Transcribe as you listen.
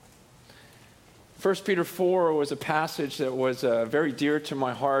1 Peter 4 was a passage that was very dear to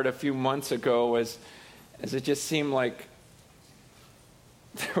my heart a few months ago as it just seemed like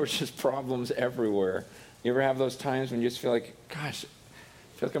there were just problems everywhere. You ever have those times when you just feel like, gosh,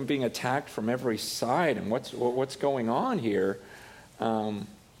 I feel like I'm being attacked from every side, and what's going on here? And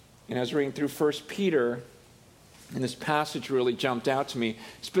I was reading through 1 Peter, and this passage really jumped out to me,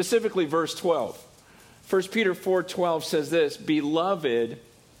 specifically verse 12. 1 Peter 4:12 says this, "Beloved,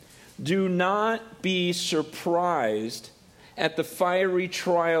 do not be surprised at the fiery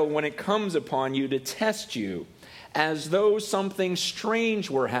trial when it comes upon you to test you, as though something strange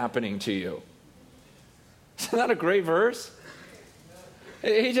were happening to you." Isn't that a great verse?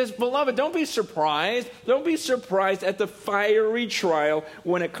 He says, beloved, don't be surprised. Don't be surprised at the fiery trial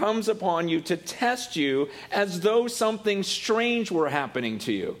when it comes upon you to test you as though something strange were happening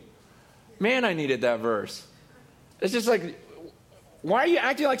to you. Man, I needed that verse. It's just like, why are you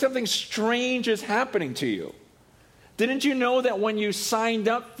acting like something strange is happening to you? Didn't you know that when you signed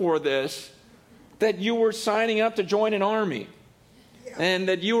up for this, that you were signing up to join an army and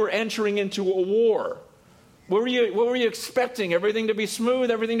that you were entering into a war? What were you expecting? Everything to be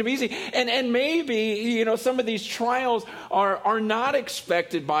smooth, everything to be easy. And maybe, some of these trials are not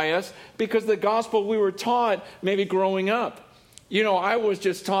expected by us because the gospel we were taught maybe growing up. I was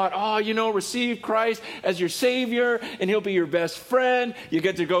just taught, receive Christ as your Savior and He'll be your best friend. You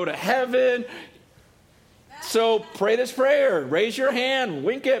get to go to heaven. So pray this prayer, raise your hand,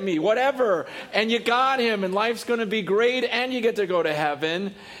 wink at me, whatever. And you got Him and life's going to be great and you get to go to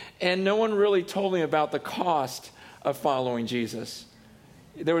heaven. And no one really told me about the cost of following Jesus.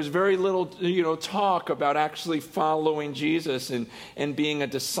 There was very little, talk about actually following Jesus and being a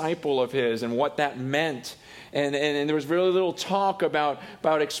disciple of His and what that meant. And there was very little talk about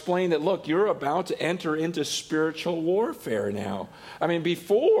explaining that, look, you're about to enter into spiritual warfare now. I mean,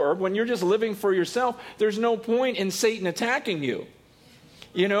 before, when you're just living for yourself, there's no point in Satan attacking you.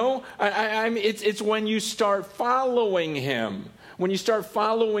 It's when you start following Him. When you start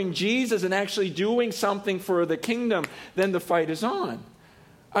following Jesus and actually doing something for the kingdom, then the fight is on.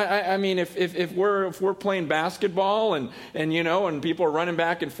 I mean, if we're playing basketball and people are running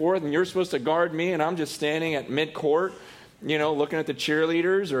back and forth and you're supposed to guard me and I'm just standing at mid-court, looking at the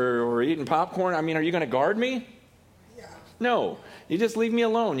cheerleaders or eating popcorn, I mean, are you going to guard me? Yeah. No. You just leave me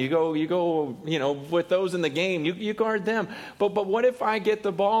alone. You go, with those in the game, you guard them. But what if I get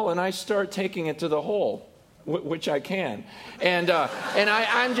the ball and I start taking it to the hole? Which I can. And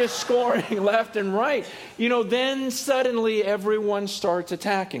I'm just scoring left and right. Then suddenly everyone starts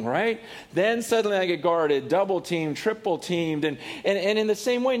attacking, right? Then suddenly I get guarded, double teamed, triple teamed. And in the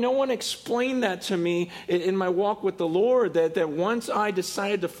same way, no one explained that to me in my walk with the Lord, that once I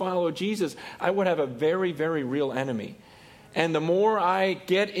decided to follow Jesus, I would have a very, very real enemy. And the more I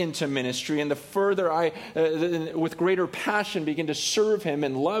get into ministry and the further I, with greater passion, begin to serve Him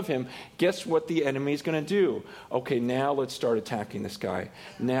and love Him, guess what the enemy is going to do? Okay, now let's start attacking this guy.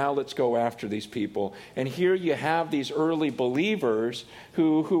 Now let's go after these people. And here you have these early believers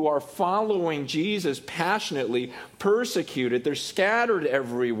who are following Jesus passionately, persecuted. They're scattered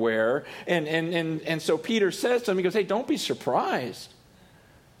everywhere. And so Peter says to them, he goes, hey, don't be surprised.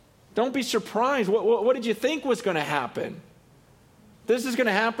 Don't be surprised. What did you think was going to happen? This is going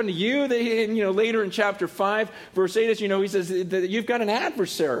to happen to you. Later in chapter 5, verse 8, he says that you've got an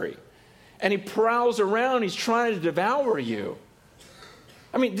adversary. And he prowls around. He's trying to devour you.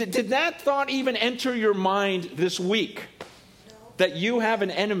 I mean, did that thought even enter your mind this week? That you have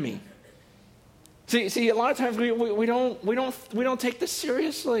an enemy? See, a lot of times we don't take this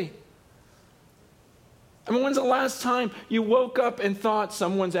seriously. I mean, when's the last time you woke up and thought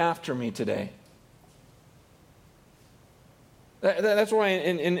someone's after me today? That's why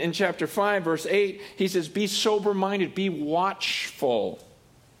in chapter 5, verse 8, he says, be sober-minded, be watchful.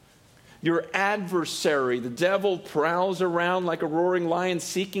 Your adversary, the devil, prowls around like a roaring lion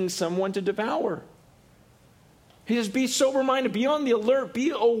seeking someone to devour. He says, be sober-minded, be on the alert,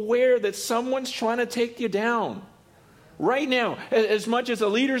 be aware that someone's trying to take you down. Right now, as much as the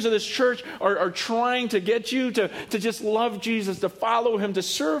leaders of this church are trying to get you to just love Jesus, to follow Him, to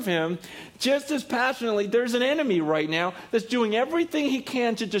serve Him, just as passionately, there's an enemy right now that's doing everything he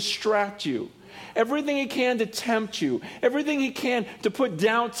can to distract you. Everything he can to tempt you. Everything he can to put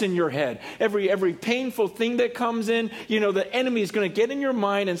doubts in your head. Every painful thing that comes in, the enemy is going to get in your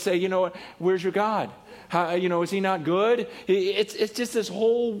mind and say, what, where's your God? Is He not good? It's just this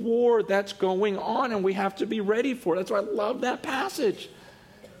whole war that's going on, and we have to be ready for it. That's why I love that passage.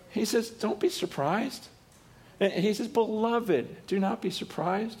 He says, don't be surprised. And he says, beloved, do not be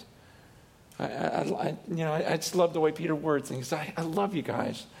surprised. I just love the way Peter words things. I love you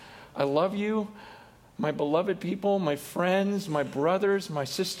guys. I love you, my beloved people, my friends, my brothers, my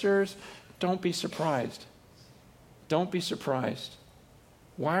sisters. Don't be surprised. Don't be surprised.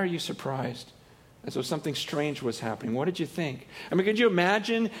 Why are you surprised? As though something strange was happening. What did you think? I mean, could you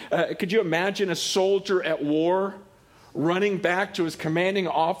imagine a soldier at war running back to his commanding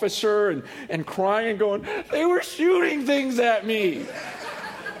officer and crying and going, they were shooting things at me.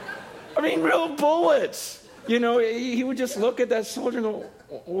 I mean, real bullets. You know, he would just look at that soldier and go,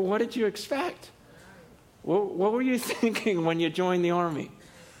 well, what did you expect? What were you thinking when you joined the army?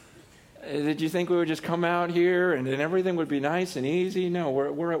 Did you think we would just come out here and everything would be nice and easy? No,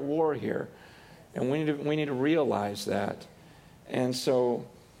 we're at war here. And we need to realize that. And so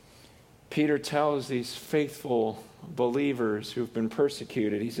Peter tells these faithful believers who've been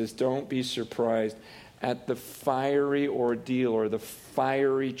persecuted, he says, don't be surprised at the fiery ordeal or the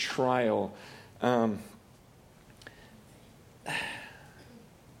fiery trial.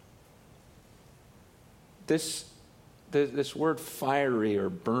 This word fiery or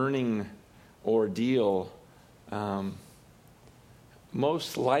burning ordeal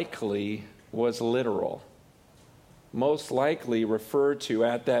most likely was literal. Most likely referred to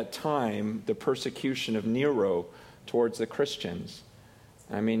at that time the persecution of Nero towards the Christians.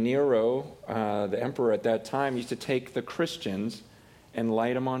 I mean, Nero, the emperor at that time, used to take the Christians and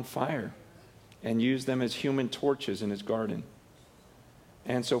light them on fire and use them as human torches in his garden.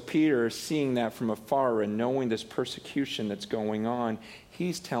 And so Peter, seeing that from afar and knowing this persecution that's going on,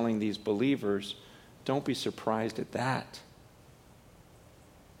 he's telling these believers, don't be surprised at that.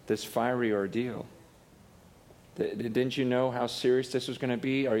 This fiery ordeal. Didn't you know how serious this was going to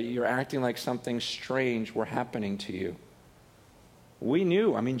be? You're acting like something strange were happening to you. We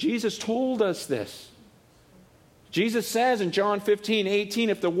knew. I mean, Jesus told us this. Jesus says in John 15:18,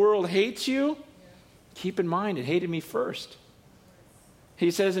 if the world hates you, keep in mind it hated me first.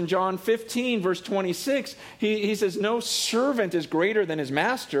 He says in John 15, verse 26, he says, no servant is greater than his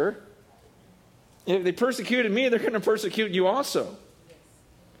master. If they persecuted me, they're going to persecute you also.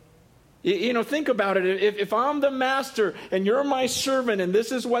 You know, think about it. If I'm the master and you're my servant and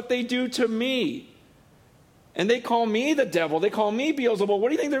this is what they do to me, and they call me the devil, they call me Beelzebub, what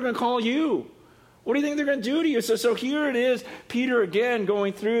do you think they're going to call you? What do you think they're going to do to you? So here it is, Peter again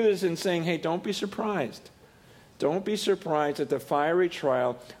going through this and saying, hey, don't be surprised. Don't be surprised at the fiery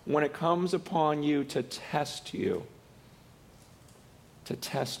trial when it comes upon you to test you. To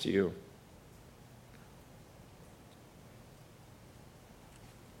test you.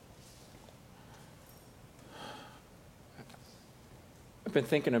 I've been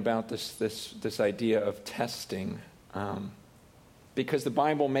thinking about this idea of testing because the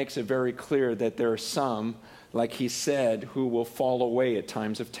Bible makes it very clear that there are some, like he said, who will fall away at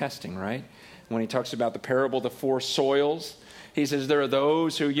times of testing, right? When he talks about the parable of the four soils, he says there are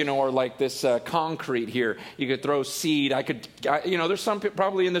those who, are like this concrete here. You could throw seed. There's some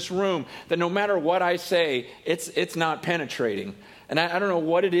probably in this room that no matter what I say, it's not penetrating. And I don't know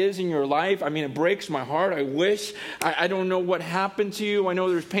what it is in your life. I mean, it breaks my heart. I wish. I don't know what happened to you. I know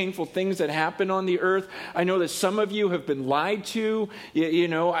there's painful things that happen on the earth. I know that some of you have been lied to.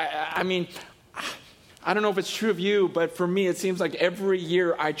 I mean, I don't know if it's true of you, but for me, it seems like every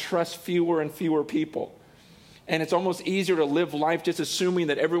year I trust fewer and fewer people. And it's almost easier to live life just assuming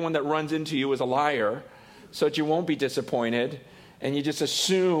that everyone that runs into you is a liar so that you won't be disappointed. And you just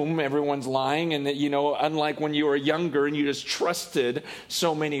assume everyone's lying and that, unlike when you were younger and you just trusted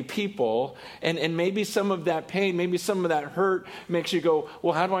so many people. And maybe some of that pain, maybe some of that hurt makes you go,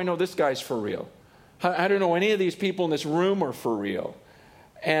 well, how do I know this guy's for real? I don't know any of these people in this room are for real.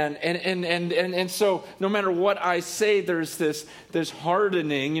 And so no matter what I say, there's this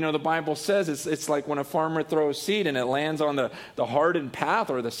hardening. The Bible says it's like when a farmer throws seed and it lands on the hardened path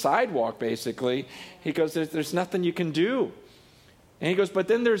or the sidewalk, basically. He goes, there's nothing you can do. And he goes, but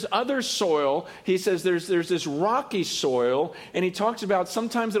then there's other soil. He says there's this rocky soil. And he talks about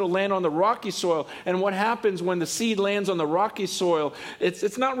sometimes it'll land on the rocky soil. And what happens when the seed lands on the rocky soil,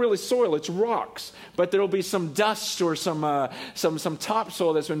 it's not really soil, it's rocks. But there'll be some dust or some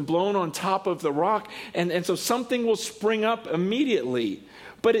topsoil that's been blown on top of the rock. And so something will spring up immediately.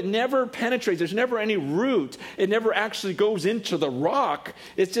 But it never penetrates. There's never any root. It never actually goes into the rock.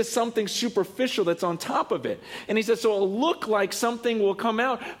 It's just something superficial that's on top of it. And he says, so it'll look like something will come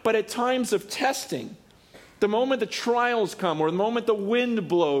out, but at times of testing, the moment the trials come, or the moment the wind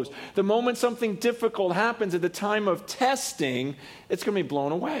blows, the moment something difficult happens at the time of testing, it's going to be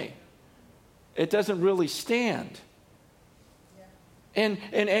blown away. It doesn't really stand. And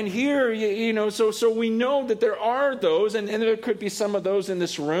here, so we know that there are those, and there could be some of those in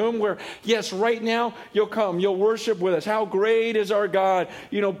this room where, yes, right now, you'll come, you'll worship with us. How great is our God?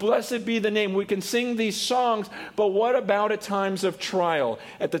 Blessed be the name. We can sing these songs, but what about at times of trial?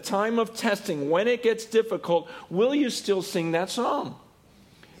 At the time of testing, when it gets difficult, will you still sing that song?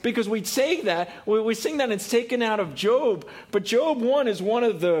 Because we say that, we sing that, and it's taken out of Job, but Job 1 is one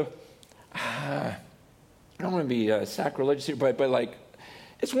of the... I don't want to be sacrilegious here, but like,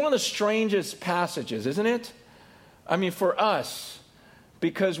 it's one of the strangest passages, isn't it? I mean, for us,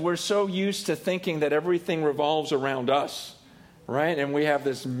 because we're so used to thinking that everything revolves around us, right? And we have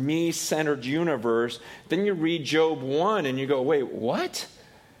this me-centered universe. Then you read Job 1 and you go, wait, what?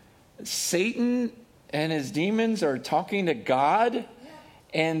 Satan and his demons are talking to God,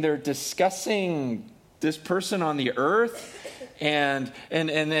 and they're discussing this person on the earth. And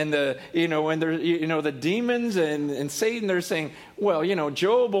the the demons and Satan, they're saying, well,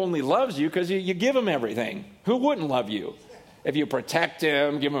 Job only loves you because you give him everything. Who wouldn't love you? If you protect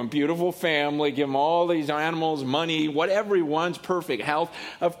him, give him a beautiful family, give him all these animals, money, whatever he wants, perfect health,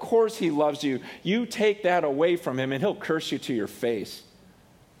 of course he loves you. You take that away from him and he'll curse you to your face.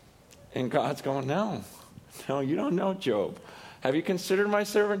 And God's going, no, you don't know Job. Have you considered my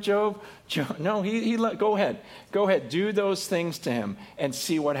servant Job? No, go ahead, do those things to him and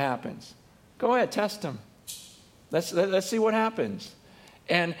see what happens. Go ahead, test him. Let's see what happens.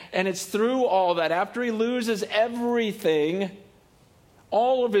 And it's through all that, after he loses everything,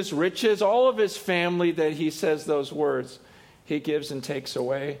 all of his riches, all of his family, that he says those words. He gives and takes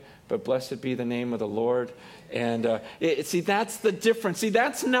away, but blessed be the name of the Lord. And see, that's the difference. See,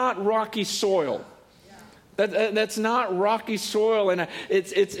 that's not rocky soil. That's not rocky soil, and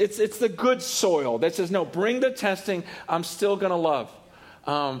it's the good soil that says, no, bring the testing, I'm still going to love.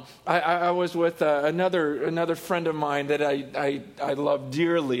 I was with another friend of mine that I love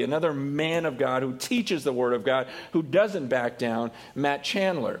dearly, another man of God who teaches the Word of God, who doesn't back down, Matt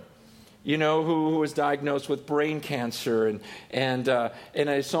Chandler, who was diagnosed with brain cancer, and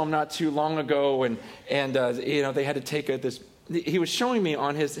I saw him not too long ago, and they had to take this. He was showing me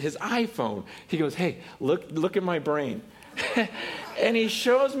on his iPhone. He goes, hey, look at my brain. And he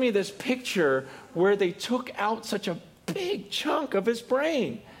shows me this picture where they took out such a big chunk of his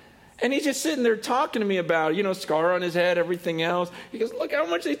brain. And he's just sitting there talking to me about, scar on his head, everything else. He goes, look how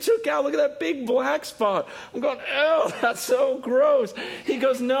much they took out. Look at that big black spot. I'm going, oh, that's so gross. He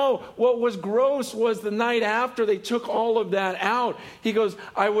goes, no, what was gross was the night after they took all of that out. He goes,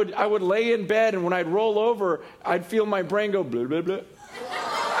 I would lay in bed, and when I'd roll over, I'd feel my brain go, blah, blah, blah.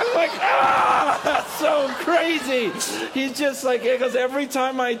 I'm like, that's so crazy. He's just like, because every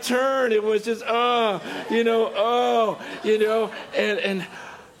time I turned, it was just,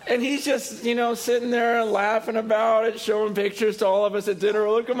 and he's just, sitting there laughing about it, showing pictures to all of us at dinner.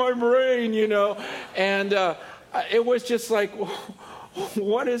 Look at my brain, And it was just like,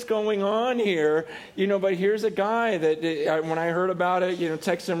 what is going on here? But here's a guy that when I heard about it,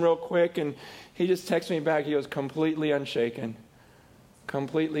 texted him real quick, and he just texted me back. He was completely unshaken.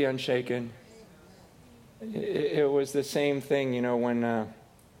 Completely unshaken. It was the same thing, when I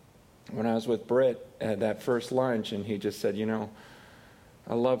was with Britt at that first lunch, and he just said,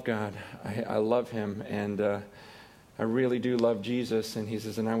 I love God. I love him, and I really do love Jesus. And he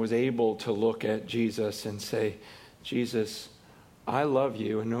says, and I was able to look at Jesus and say, Jesus, I love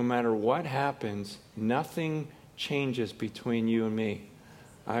you, and no matter what happens, nothing changes between you and me.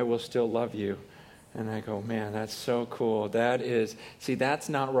 I will still love you. And I go, man, that's so cool. That's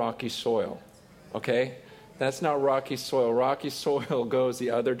not rocky soil, okay? That's not rocky soil. Rocky soil goes the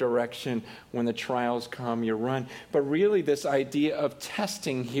other direction. When the trials come, you run. But really, this idea of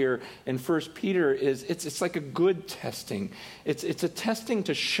testing here in 1 Peter is it's like a good testing. It's a testing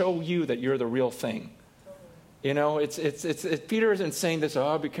to show you that you're the real thing. Peter isn't saying this,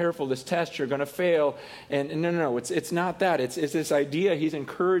 be careful, this test, you're going to fail. And no, it's not that. It's this idea he's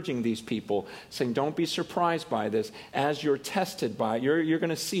encouraging these people, saying, don't be surprised by this. As you're tested by it, you're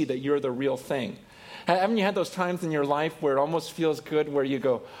going to see that you're the real thing. Haven't you had those times in your life where it almost feels good, where you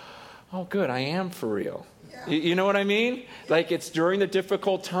go, oh, good, I am for real? You know what I mean? Like, it's during the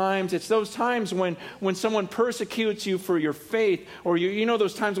difficult times. It's those times when someone persecutes you for your faith, or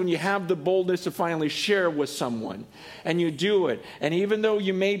those times when you have the boldness to finally share with someone, and you do it. And even though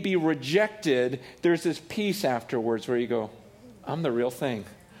you may be rejected, there's this peace afterwards where you go, I'm the real thing.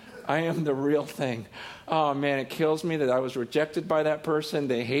 I am the real thing. Oh, man, it kills me that I was rejected by that person.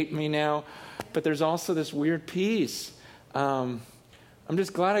 They hate me now. But there's also this weird peace. I'm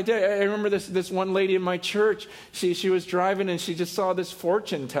just glad I did. I remember this one lady in my church. She was driving and she just saw this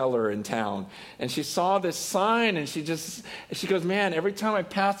fortune teller in town. And she saw this sign and she goes, man, every time I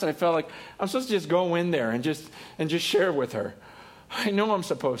passed it, I felt like I'm supposed to just go in there and just share with her. I know I'm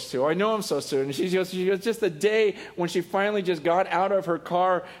supposed to. I know I'm supposed to. And she goes, just the day when she finally just got out of her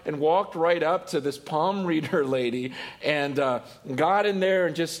car and walked right up to this palm reader lady and got in there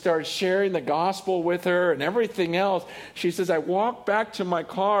and just started sharing the gospel with her and everything else. She says, I walked back to my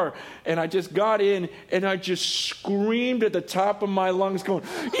car and I just got in and I just screamed at the top of my lungs going,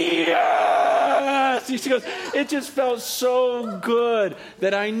 yes! She goes, it just felt so good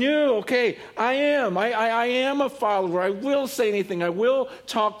that I knew, okay, I am a follower. I will say anything. I will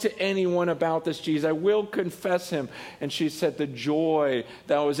talk to anyone about this Jesus. I will confess him. And she said the joy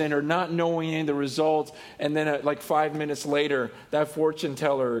that was in her, not knowing any of the results. And then like 5 minutes later, that fortune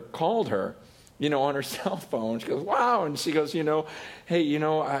teller called her, on her cell phone. She goes, wow. And she goes, hey,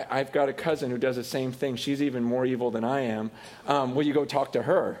 I've got a cousin who does the same thing. She's even more evil than I am. Will you go talk to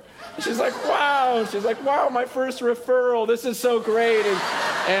her? She's like, wow. She's like, wow, my first referral. This is so great.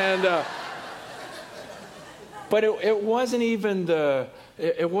 But it wasn't even the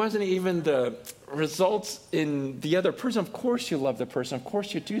results in the other person. Of course you love the person. Of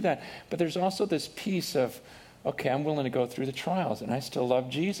course you do that. But there's also this piece of, okay, I'm willing to go through the trials, and I still love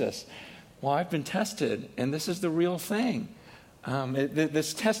Jesus. Well, I've been tested, and this is the real thing.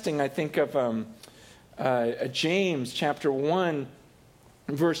 This testing, I think of James chapter 1,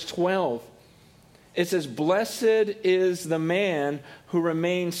 verse 12. It says, blessed is the man who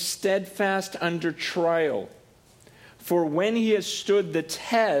remains steadfast under trial. For when he has stood the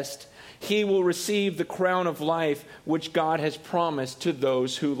test, he will receive the crown of life which God has promised to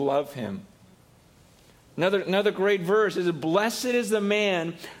those who love him. Another great verse is, blessed is the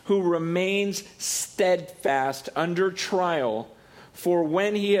man who remains steadfast under trial, for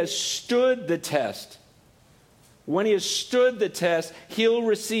when he has stood the test, he'll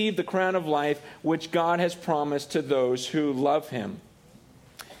receive the crown of life which God has promised to those who love him.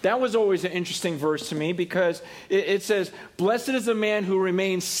 That was always an interesting verse to me because it says, blessed is the man who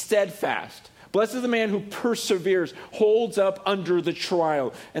remains steadfast. Blessed is the man who perseveres, holds up under the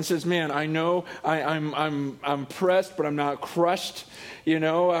trial, and says, man, I know I'm pressed, but I'm not crushed.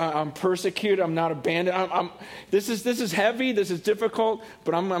 I'm persecuted, I'm not abandoned. This is heavy, this is difficult,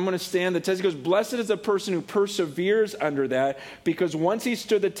 but I'm going to stand the test. He goes, blessed is the person who perseveres under that, because once he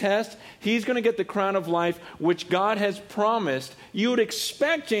stood the test, he's going to get the crown of life, which God has promised. You would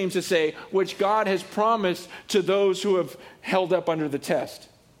expect James to say, which God has promised to those who have held up under the test.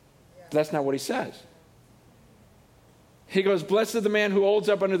 That's not what he says. He goes, blessed is the man who holds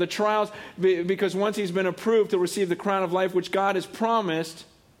up under the trials, because once he's been approved to receive the crown of life, which God has promised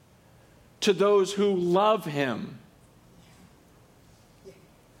to those who love him.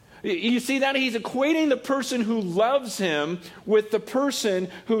 You see that? He's equating the person who loves him with the person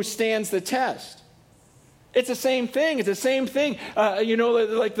who stands the test. It's the same thing. It's the same thing.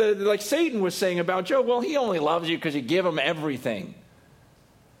 Like Satan was saying about Job. Well, he only loves you because you give him everything.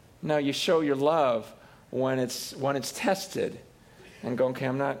 No, you show your love when it's tested and go, okay,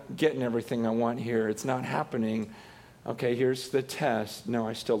 I'm not getting everything I want here. It's not happening. Okay, here's the test. No,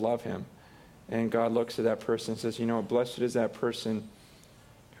 I still love him. And God looks at that person and says, blessed is that person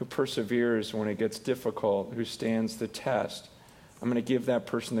who perseveres when it gets difficult, who stands the test. I'm going to give that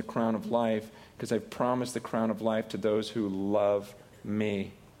person the crown of life because I've promised the crown of life to those who love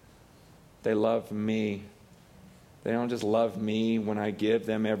me. They love me. They don't just love me when I give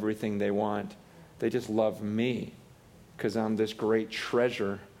them everything they want. They just love me because I'm this great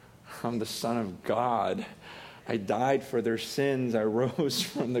treasure. I'm the Son of God. I died for their sins. I rose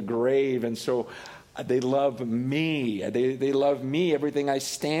from the grave. And so they love me. They love me, everything I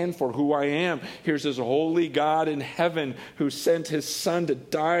stand for, who I am. Here's this holy God in heaven who sent his son to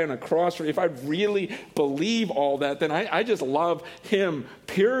die on a cross for me. If I really believe all that, then I just love him,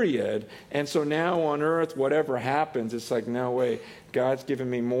 period. And so now on earth, whatever happens, it's like, no way. God's given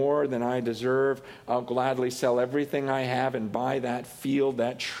me more than I deserve. I'll gladly sell everything I have and buy that field,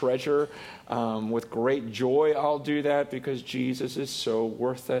 that treasure. With great joy, I'll do that because Jesus is so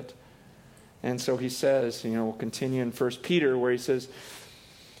worth it. And so he says, we'll continue in 1 Peter where he says,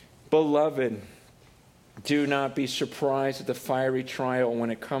 beloved, do not be surprised at the fiery trial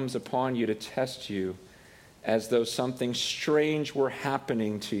when it comes upon you to test you, as though something strange were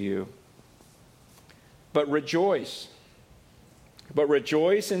happening to you. But rejoice. But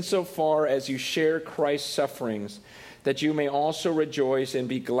rejoice insofar as you share Christ's sufferings, that you may also rejoice and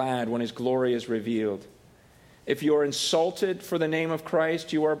be glad when his glory is revealed. If you are insulted for the name of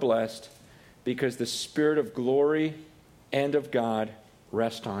Christ, you are blessed, because the Spirit of glory and of God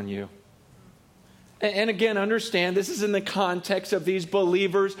rest on you. And again, understand, this is in the context of these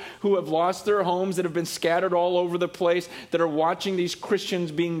believers who have lost their homes, that have been scattered all over the place, that are watching these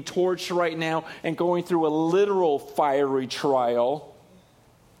Christians being torched right now and going through a literal fiery trial.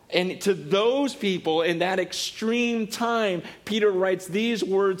 And to those people in that extreme time, Peter writes these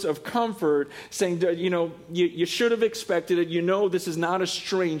words of comfort, saying, you should have expected it. You know this is not a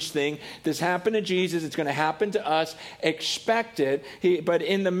strange thing. This happened to Jesus. It's going to happen to us. Expect it. But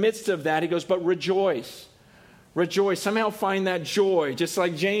in the midst of that, he goes, but rejoice. Rejoice. Somehow find that joy, just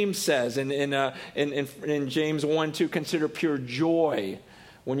like James says in James 1:2, consider pure joy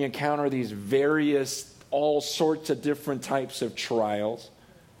when you encounter these various, all sorts of different types of trials.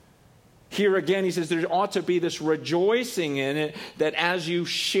 Here again, he says there ought to be this rejoicing in it, that as you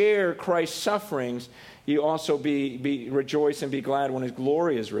share Christ's sufferings, you also be rejoice and be glad when his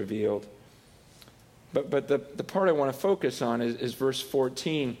glory is revealed. But the part I want to focus on is verse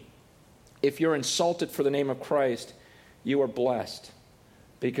 14. If you're insulted for the name of Christ, you are blessed,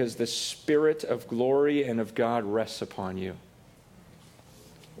 because the Spirit of glory and of God rests upon you.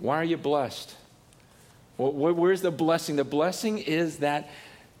 Why are you blessed? Well, where's the blessing? The blessing is that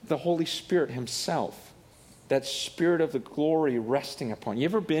the Holy Spirit himself, that Spirit of the glory resting upon you. You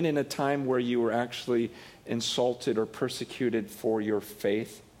ever been in a time where you were actually insulted or persecuted for your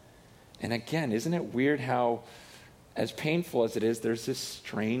faith? And again, isn't it weird how, as painful as it is, there's this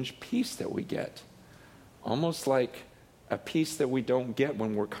strange peace that we get. Almost like a peace that we don't get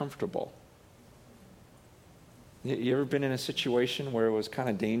when we're comfortable. You ever been in a situation where it was kind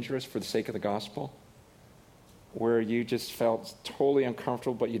of dangerous for the sake of the gospel? Where you just felt totally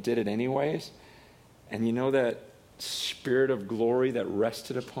uncomfortable, but you did it anyways? And you know that Spirit of glory that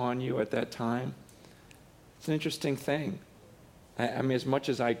rested upon you at that time? It's an interesting thing. I mean, as much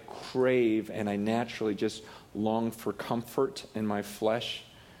as I crave and I naturally just long for comfort in my flesh,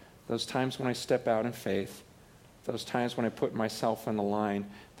 those times when I step out in faith, those times when I put myself on the line,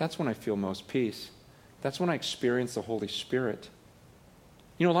 that's when I feel most peace. That's when I experience the Holy Spirit.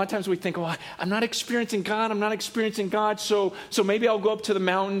 You know, a lot of times we think, oh, I'm not experiencing God, so maybe I'll go up to the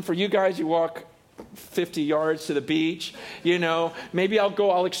mountain. For you guys, you walk 50 yards to the beach, maybe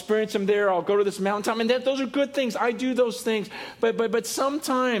I'll experience him there. I'll go to this mountaintop. And those are good things. I do those things. But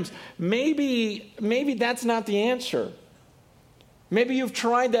sometimes, maybe that's not the answer. Maybe you've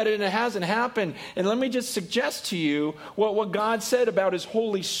tried that and it hasn't happened. And let me just suggest to you what God said about his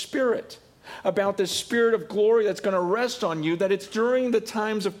Holy Spirit, about the Spirit of glory that's going to rest on you, that it's during the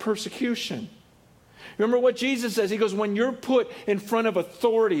times of persecution. Remember what Jesus says. He goes, when you're put in front of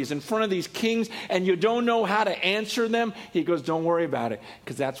authorities, in front of these kings, and you don't know how to answer them, he goes, don't worry about it,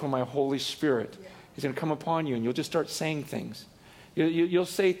 because that's when my Holy Spirit is going to come upon you, and you'll just start saying things. You'll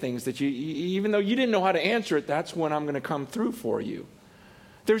say things that even though you didn't know how to answer it, that's when I'm going to come through for you.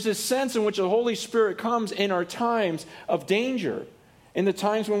 There's this sense in which the Holy Spirit comes in our times of danger. In the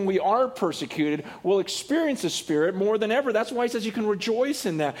times when we are persecuted, we'll experience the Spirit more than ever. That's why he says you can rejoice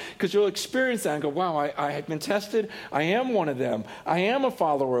in that, because you'll experience that and go, wow, I have been tested. I am one of them. I am a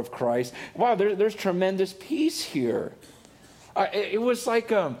follower of Christ. Wow, there's tremendous peace here. It was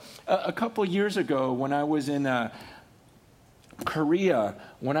like a couple years ago when I was in Korea.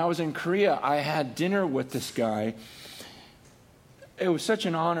 When I was in Korea, I had dinner with this guy. It was such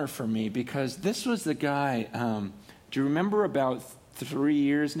an honor for me, because this was the guy, do you remember about 3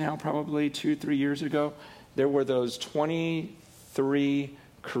 years now, probably 2-3 years ago, there were those 23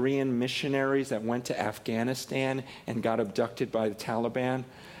 Korean missionaries that went to Afghanistan and got abducted by the Taliban?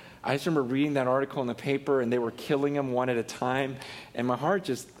 I just remember reading that article in the paper, and they were killing them one at a time, and my heart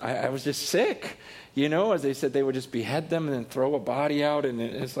I was just sick. As they said, they would just behead them and then throw a body out, and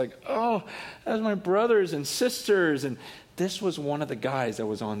it's like, oh, that was my brothers and sisters. And this was one of the guys that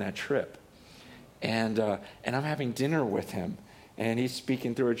was on that trip. And I'm having dinner with him, and he's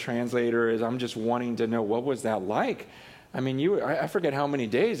speaking through a translator as I'm just wanting to know, what was that like? I mean, I forget how many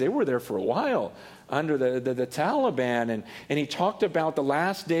days. They were there for a while under the Taliban. And he talked about the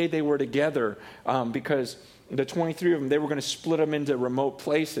last day they were together, because the 23 of them, they were going to split them into remote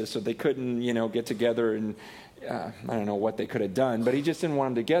places so they couldn't, get together. And I don't know what they could have done, but he just didn't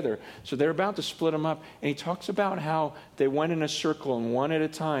want them together. So they're about to split them up. And he talks about how they went in a circle, and one at a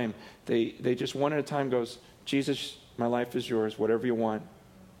time, they just one at a time goes, Jesus, my life is yours, whatever you want.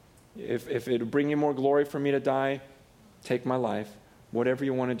 If it'll bring you more glory for me to die, take my life, whatever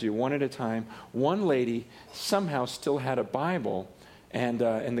you want to do, one at a time. One lady somehow still had a Bible, and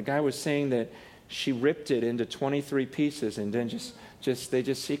the guy was saying that she ripped it into 23 pieces, and then they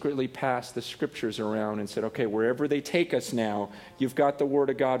just secretly passed the scriptures around and said, okay, wherever they take us now, you've got the Word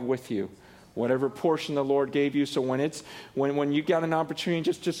of God with you. whatever portion the Lord gave you. So when you got an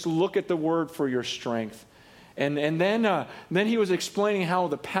opportunity, just look at the word for your strength. And then he was explaining how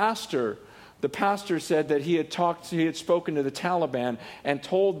the pastor said that he had spoken to the Taliban and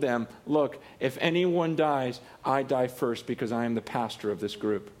told them, look, if anyone dies, I die first because I am the pastor of this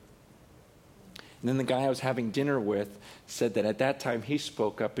group. And then the guy I was having dinner with said that at that time he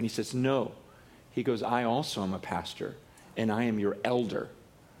spoke up and he says, no. He goes, I also am a pastor and I am your elder,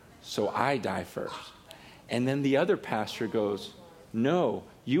 so I die first. And then the other pastor goes, no,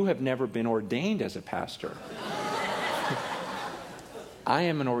 you have never been ordained as a pastor. I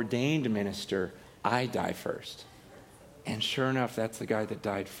am an ordained minister. I die first. And sure enough, that's the guy that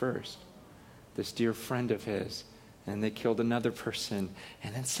died first. This dear friend of his. And they killed another person.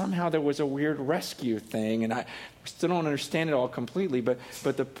 And then somehow there was a weird rescue thing. And I still don't understand it all completely. But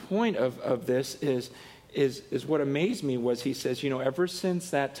the point of this is what amazed me was he says, ever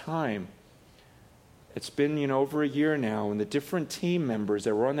since that time, it's been, over a year now, and the different team members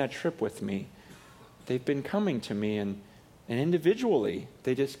that were on that trip with me, they've been coming to me and individually,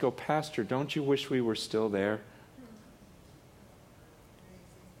 they just go, Pastor, don't you wish we were still there?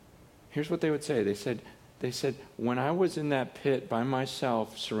 Here's what they would say. They said, when I was in that pit by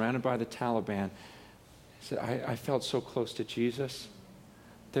myself, surrounded by the Taliban, I felt so close to Jesus.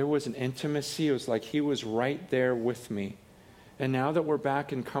 There was an intimacy. It was like he was right there with me. And now that we're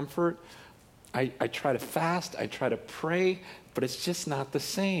back in comfort, I try to fast, I try to pray, but it's just not the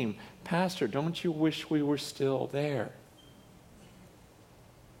same. Pastor, don't you wish we were still there?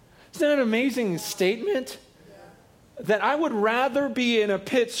 Isn't that an amazing statement? That I would rather be in a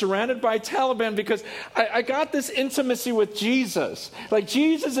pit surrounded by Taliban because I got this intimacy with Jesus. Like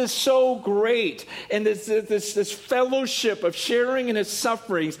Jesus is so great. And this fellowship of sharing in his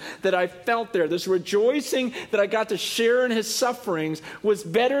sufferings that I felt there, this rejoicing that I got to share in his sufferings was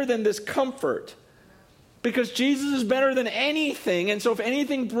better than this comfort. Because Jesus is better than anything. And so if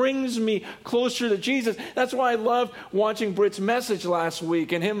anything brings me closer to Jesus, that's why I love watching Britt's message last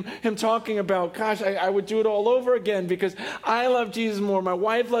week and him talking about, gosh, I would do it all over again because I love Jesus more. My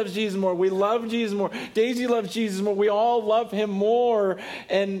wife loves Jesus more. We love Jesus more. Daisy loves Jesus more. We all love him more.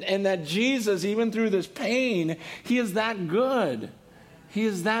 And that Jesus, even through this pain, he is that good. He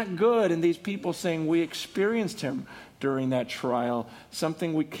is that good. And these people saying we experienced him during that trial,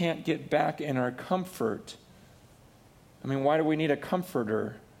 something we can't get back in our comfort. I mean, why do we need a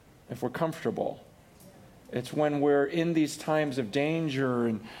comforter if we're comfortable? It's when we're in these times of danger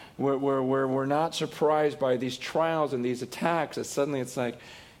and where we're not surprised by these trials and these attacks that suddenly it's like,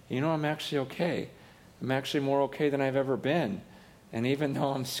 I'm actually okay. I'm actually more okay than I've ever been. And even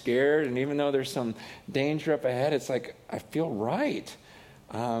though I'm scared and even though there's some danger up ahead, it's like, I feel right.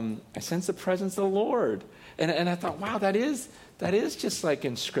 I sense the presence of the Lord. And I thought, wow, that is just like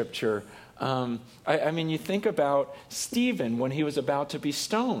in Scripture. I mean, you think about Stephen when he was about to be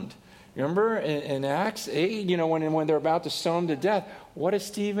stoned. Remember in Acts 8, when they're about to stone him to death, what does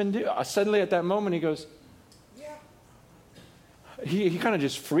Stephen do? Suddenly at that moment he goes, yeah. He kind of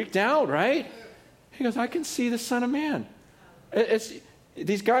just freaked out, right? He goes, I can see the Son of Man.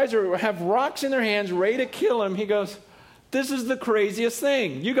 These guys have rocks in their hands ready to kill him. He goes, this is the craziest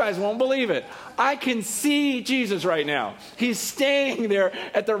thing. You guys won't believe it. I can see Jesus right now. He's standing there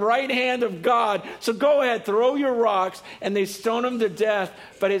at the right hand of God. So go ahead, throw your rocks. And they stone him to death.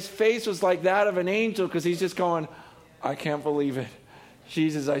 But his face was like that of an angel because he's just going, I can't believe it.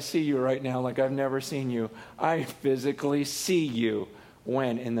 Jesus, I see you right now like I've never seen you. I physically see you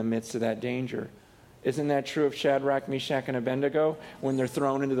when in the midst of that danger. Isn't that true of Shadrach, Meshach, and Abednego when they're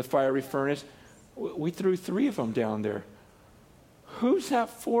thrown into the fiery furnace? We threw 3 of them down there. Who's that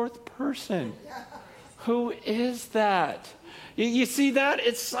 4th person? Who is that? You see that?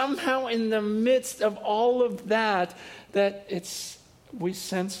 It's somehow in the midst of all of that we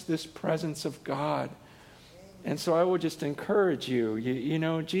sense this presence of God. And so I would just encourage you.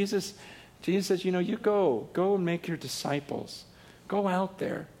 Jesus says, you go and make your disciples. Go out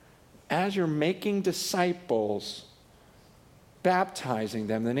there. As you're making disciples, baptizing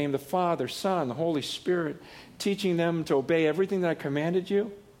them in the name of the Father, Son, the Holy Spirit, teaching them to obey everything that I commanded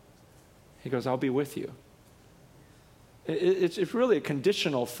you, he goes, I'll be with you. It's really a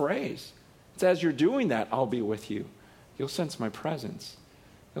conditional phrase. It's as you're doing that, I'll be with you. You'll sense my presence.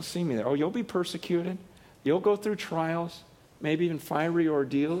 You'll see me there. Oh, you'll be persecuted. You'll go through trials, maybe even fiery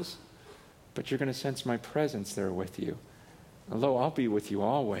ordeals, but you're going to sense my presence there with you. Lo, I'll be with you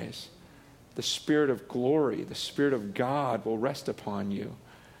always. The Spirit of glory, the Spirit of God will rest upon you.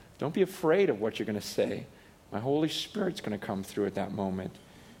 Don't be afraid of what you're going to say. My Holy Spirit's going to come through at that moment,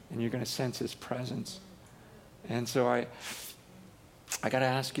 and you're going to sense his presence. And so I got to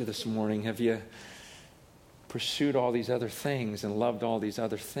ask you this morning, have you pursued all these other things and loved all these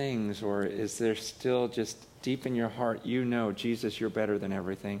other things? Or is there still just deep in your heart, you know, Jesus, you're better than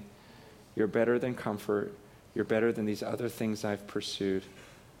everything. You're better than comfort. You're better than these other things I've pursued.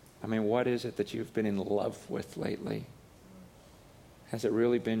 I mean, what is it that you've been in love with lately? Has it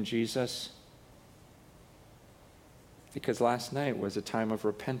really been Jesus? Because last night was a time of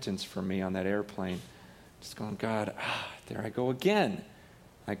repentance for me on that airplane. Just going, God, there I go again.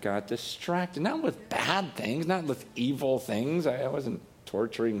 I got distracted, not with bad things, not with evil things. I wasn't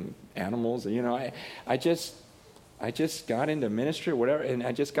torturing animals. You know, I just got into ministry or whatever, and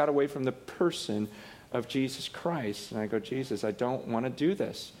I just got away from the person of Jesus Christ. And I go, Jesus, I don't want to do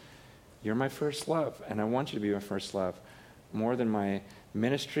this. You're my first love, and I want you to be my first love. More than my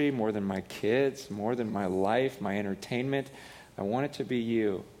ministry, more than my kids, more than my life, my entertainment. I want it to be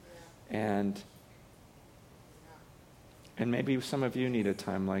you. And maybe some of you need a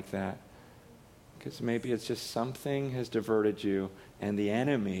time like that. Because maybe it's just something has diverted you, and the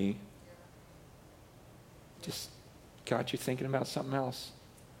enemy just got you thinking about something else.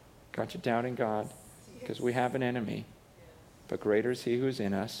 Got you doubting God. Because we have an enemy. But greater is he who's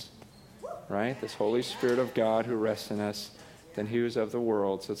in us. Right? This Holy Spirit of God who rests in us than he who's of the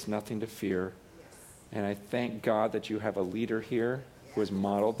world. So it's nothing to fear. And I thank God that you have a leader here who has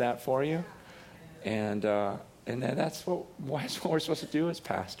modeled that for you. And that's what we're supposed to do as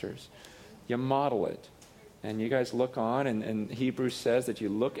pastors. You model it. And you guys look on, and Hebrews says that you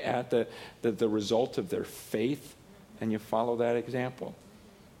look at the result of their faith, and you follow that example.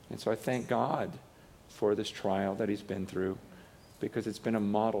 And so I thank God for this trial that he's been through, because it's been a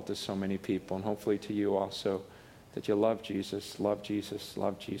model to so many people, and hopefully to you also, that you love Jesus, love Jesus,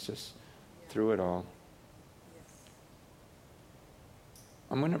 love Jesus through it all.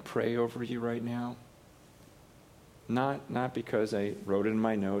 I'm going to pray over you right now. Not because I wrote it in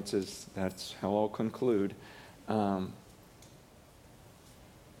my notes, as that's how I'll conclude. But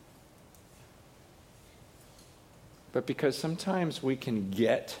because sometimes we can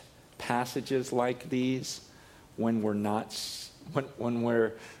get passages like these when we're not,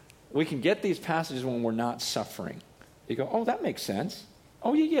 we can get these passages when we're not suffering. You go, oh, that makes sense.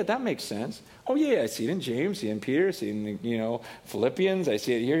 Oh, yeah, that makes sense. Oh, yeah, I see it in James, see it in Peter, I see it in, Philippians, I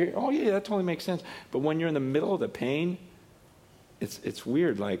see it here. Oh, yeah, that totally makes sense. But when you're in the middle of the pain, it's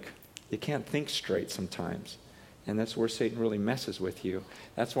weird, like you can't think straight sometimes. And that's where Satan really messes with you.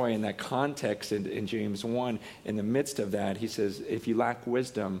 That's why in that context in James 1, in the midst of that, he says, if you lack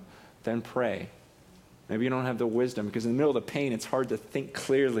wisdom, then pray. Maybe you don't have the wisdom, because in the middle of the pain, it's hard to think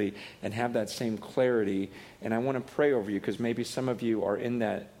clearly and have that same clarity. And I want to pray over you, because maybe some of you are in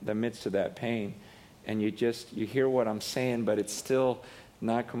the midst of that pain, and you hear what I'm saying, but it's still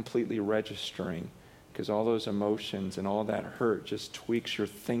not completely registering, because all those emotions and all that hurt just tweaks your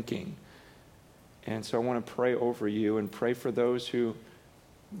thinking. And so I want to pray over you and pray for those who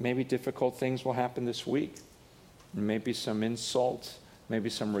maybe difficult things will happen this week. Maybe some insults, maybe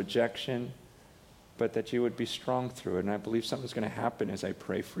some rejection, but that you would be strong through it. And I believe something's going to happen as I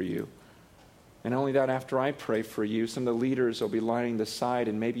pray for you. And not only that, after I pray for you, some of the leaders will be lining the side,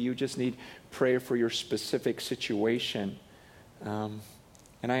 and maybe you just need prayer for your specific situation.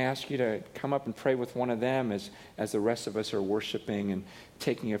 And I ask you to come up and pray with one of them as the rest of us are worshiping and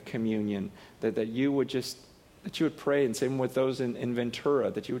taking of communion, that you would pray, and same with those in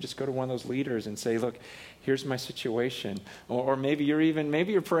Ventura, that you would just go to one of those leaders and say, look, here's my situation. Or maybe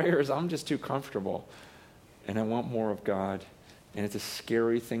your prayer is, I'm just too comfortable and I want more of God. And it's a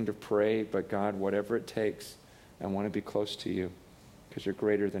scary thing to pray, but God, whatever it takes, I want to be close to you because you're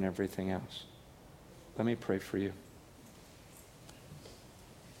greater than everything else. Let me pray for you.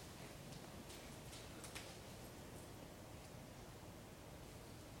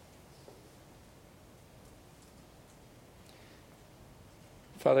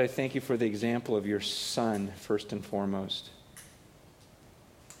 Father, I thank you for the example of your Son, first and foremost,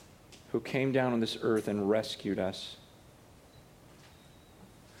 who came down on this earth and rescued us.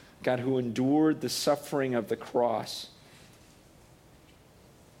 God, who endured the suffering of the cross.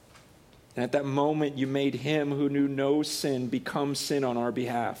 And at that moment, you made him who knew no sin become sin on our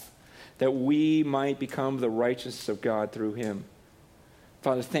behalf, that we might become the righteousness of God through him.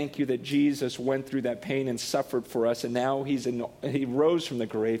 Father, thank you that Jesus went through that pain and suffered for us, and now he rose from the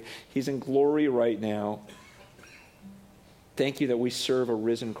grave. He's in glory right now. Thank you that we serve a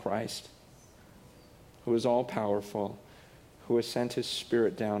risen Christ who is all-powerful, who has sent his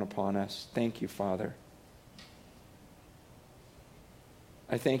Spirit down upon us. Thank you, Father.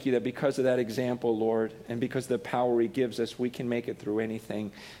 I thank you that because of that example, Lord, and because of the power he gives us, we can make it through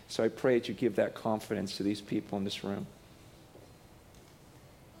anything. So I pray that you give that confidence to these people in this room.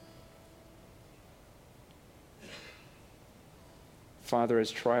 Father,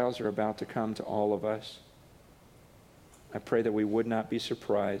 as trials are about to come to all of us, I pray that we would not be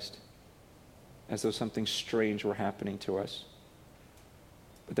surprised as though something strange were happening to us,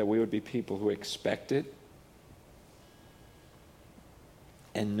 but that we would be people who expect it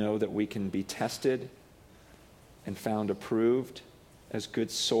and know that we can be tested and found approved as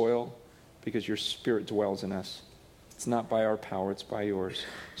good soil because your Spirit dwells in us. It's not by our power, it's by yours.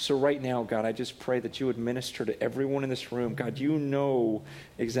 So right now, God, I just pray that you would minister to everyone in this room. God, you know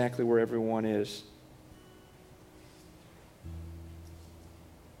exactly where everyone is.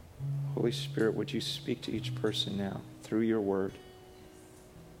 Holy Spirit, would you speak to each person now through your word?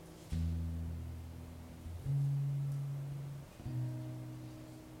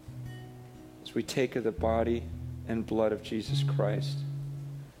 As we take of the body and blood of Jesus Christ,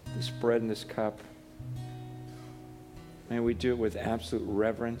 this bread and this cup, may we do it with absolute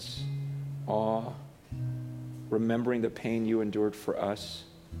reverence, awe, remembering the pain you endured for us,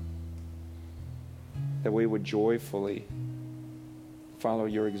 that we would joyfully follow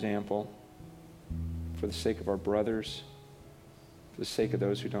your example for the sake of our brothers, for the sake of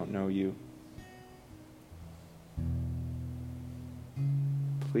those who don't know you.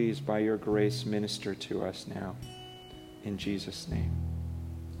 Please, by your grace, minister to us now. In Jesus' name.